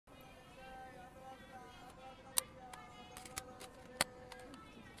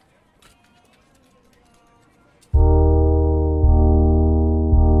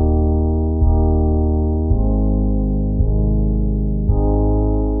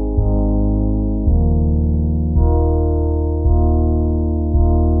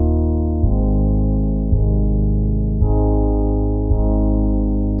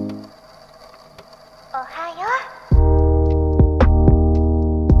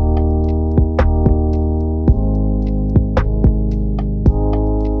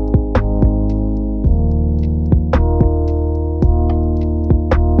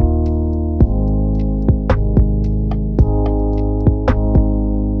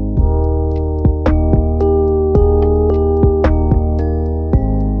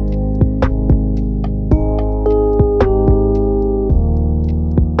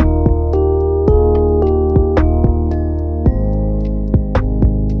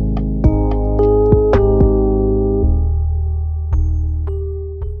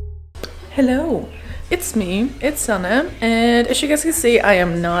Hello, it's me, it's Sanne, and as you guys can see, I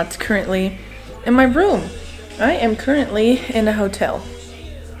am not currently in my room. I am currently in a hotel.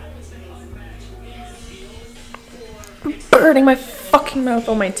 I'm burning my fucking mouth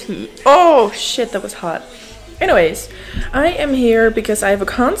on my teeth. Oh shit, that was hot. Anyways, I am here because I have a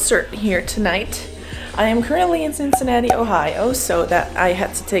concert here tonight. I am currently in Cincinnati, Ohio, so that I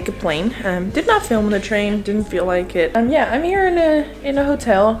had to take a plane. Did not film on the train, didn't feel like it. Yeah, I'm here in a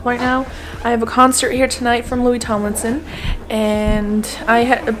hotel right now. I have a concert here tonight from Louis Tomlinson, and I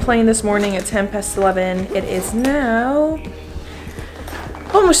had a plane this morning at 11:10. It is now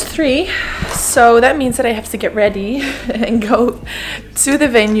almost 3, so that means that I have to get ready and go to the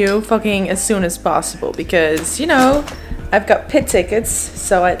venue fucking as soon as possible because, you know, I've got pit tickets,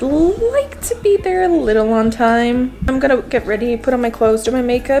 so I'd like to be there a little on time. I'm gonna get ready, put on my clothes, do my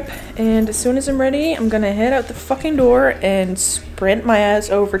makeup, and as soon as I'm ready, I'm gonna head out the fucking door and sprint my ass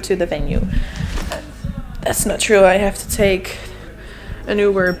over to the venue. That's not true, I have to take an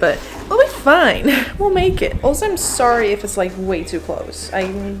Uber, but we'll be fine. We'll make it. Also, I'm sorry if it's like way too close. I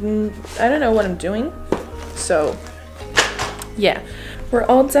don't know what I'm doing, so yeah. We're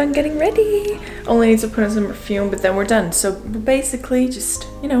all done getting ready. Only need to put on some perfume, but then we're done. So we're basically just,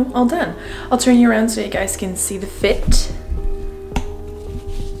 you know, all done. I'll turn you around so you guys can see the fit.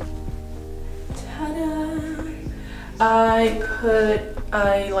 Ta-da!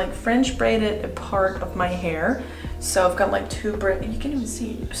 I like French braided a part of my hair. So I've got like 2 braids, you can even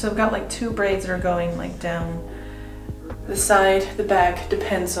see. So I've got like 2 braids that are going like down the side, the back,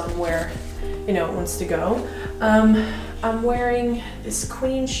 depends on where, you know, it wants to go. I'm wearing this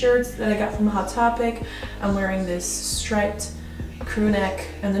queen shirt that I got from Hot Topic. I'm wearing this striped crew neck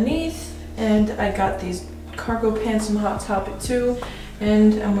underneath, and I got these cargo pants from Hot Topic too,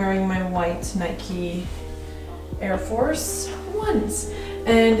 and I'm wearing my white Nike Air Force Ones.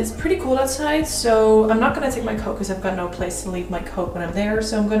 And it's pretty cold outside, so I'm not gonna take my coat because I've got no place to leave my coat when I'm there,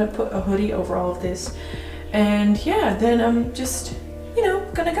 so I'm gonna put a hoodie over all of this. And yeah, then I'm just, you know,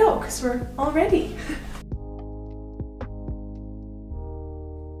 gonna go because we're all ready.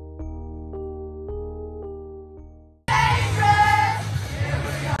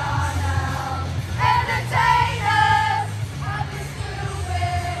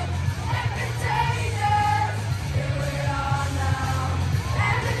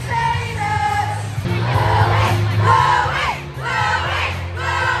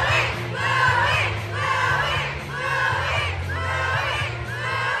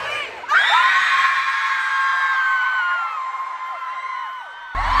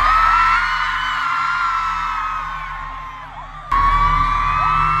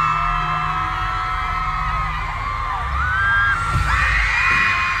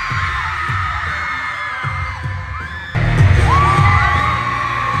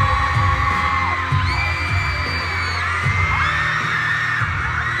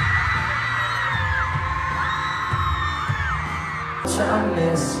 I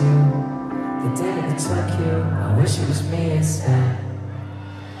miss you, the day that took you, I wish it was me instead.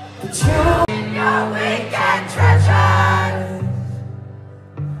 But you know we can treasure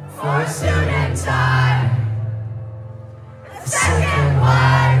for a student time, a second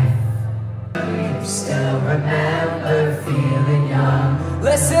wife. You still remember feeling young.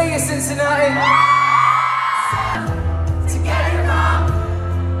 Let's sing it, Cincinnati! To get it wrong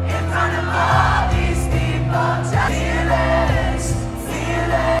in front of all these people, just feel it.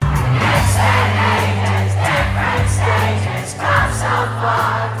 Different stages, come so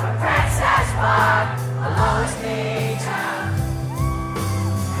far from Princess Park. I'll always need you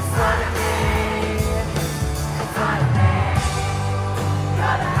in front of me, in front of me.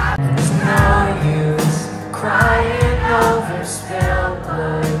 Gotta have. There's no use crying over spilled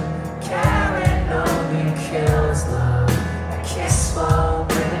blood. Caring only kills love. A kiss won't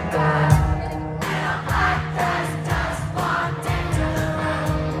bring it back.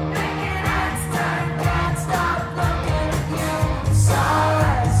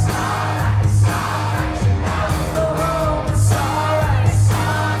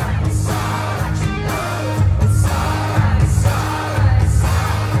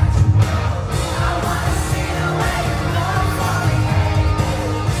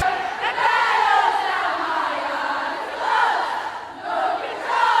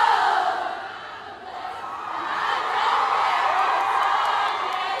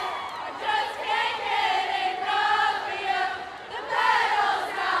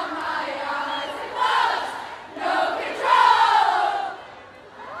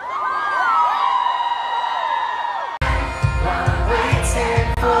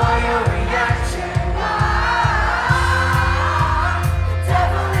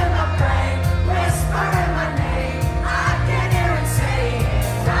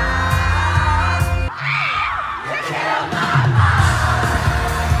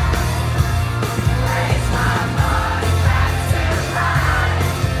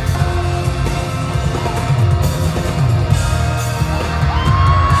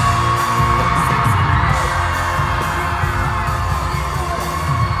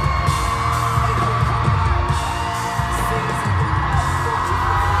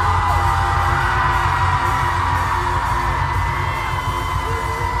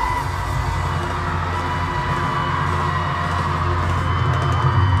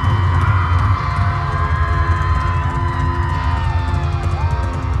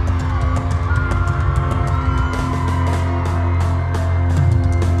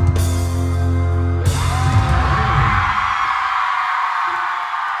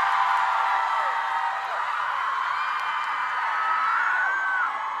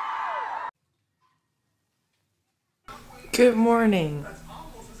 Good morning.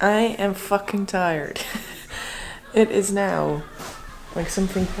 I am fucking tired. It is now like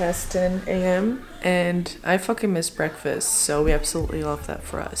something past 10 a.m. and I fucking miss breakfast, so we absolutely love that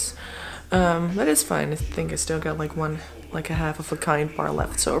for us. But it's fine. I think I still got like a half of a kind bar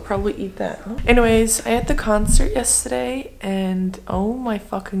left, so I'll probably eat that. Anyways, I had the concert yesterday and oh my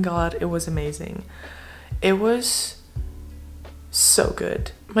fucking god, it was amazing. It was so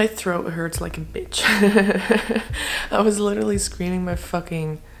good. My throat hurts like a bitch. I was literally screaming my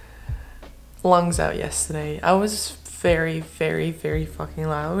fucking lungs out yesterday. I was very fucking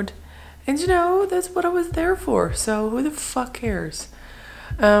loud. And you know, that's what I was there for. So who the fuck cares?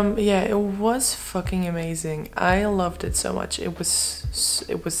 Yeah, it was fucking amazing. I loved it so much. It was,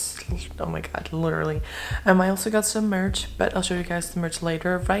 oh my god, literally. I also got some merch, but I'll show you guys the merch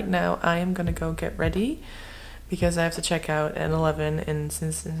later. Right now, I am gonna go get ready because I have to check out at 11, and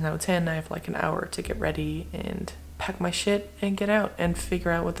since it's now 10, I have like an hour to get ready and pack my shit and get out and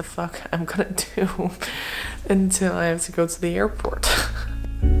figure out what the fuck I'm gonna do until I have to go to the airport.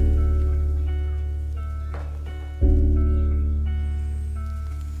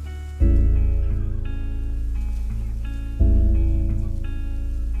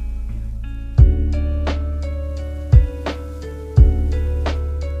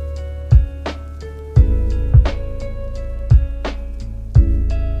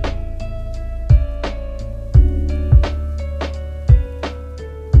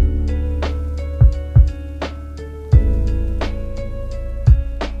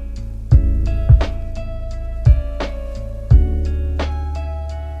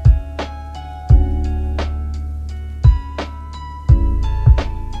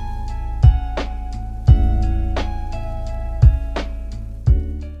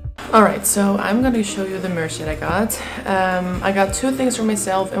 Alright, so I'm gonna show you the merch that I got. I got 2 things for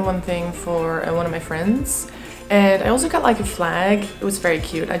myself and 1 thing for one of my friends. And I also got like a flag. It was very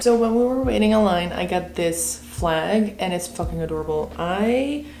cute. So when we were waiting in line, I got this flag and it's fucking adorable.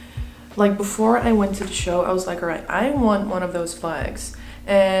 Like before I went to the show, I was like, alright, I want one of those flags.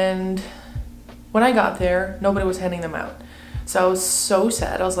 And when I got there, nobody was handing them out. So I was so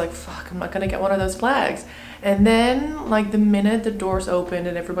sad. I was like, fuck, I'm not gonna get one of those flags. And then, like, the minute the doors opened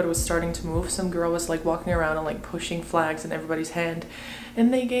and everybody was starting to move, some girl was, like, walking around and, like, pushing flags in everybody's hand.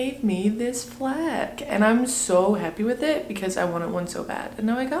 And they gave me this flag. And I'm so happy with it because I wanted one so bad. And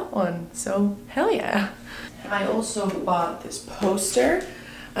now I got one. So, hell yeah. I also bought this poster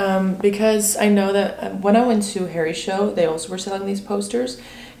because I know that when I went to Harry's show, they also were selling these posters.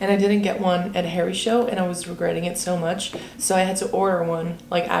 And I didn't get one at Harry's show and I was regretting it so much. So I had to order one,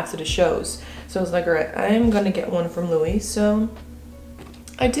 like, after the shows. So I was like, alright, I'm gonna get one from Louis, so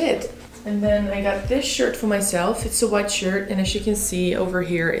I did. And then I got this shirt for myself. It's a white shirt, and as you can see over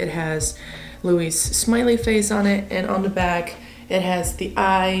here, it has Louis' smiley face on it, and on the back, it has the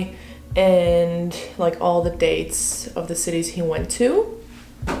eye and like all the dates of the cities he went to.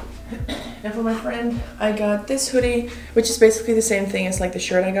 And for my friend, I got this hoodie, which is basically the same thing as like the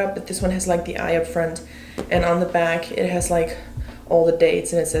shirt I got, but this one has like the eye up front, and on the back, it has like all the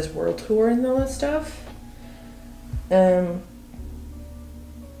dates and it says world tour and all that stuff. Yeah,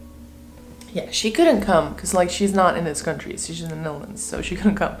 she couldn't come because like she's not in this country, so she's in the Netherlands, so she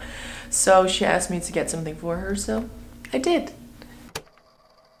couldn't come. So she asked me to get something for her, so I did.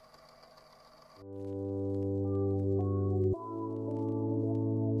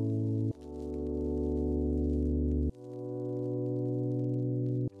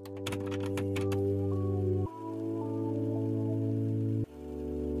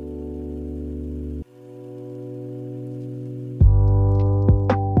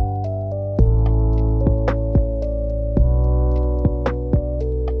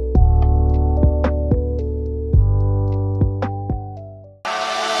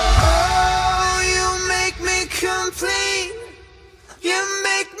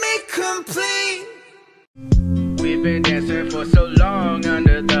 We've been dancing for so long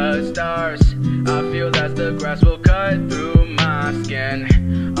under the stars. I feel that the grass will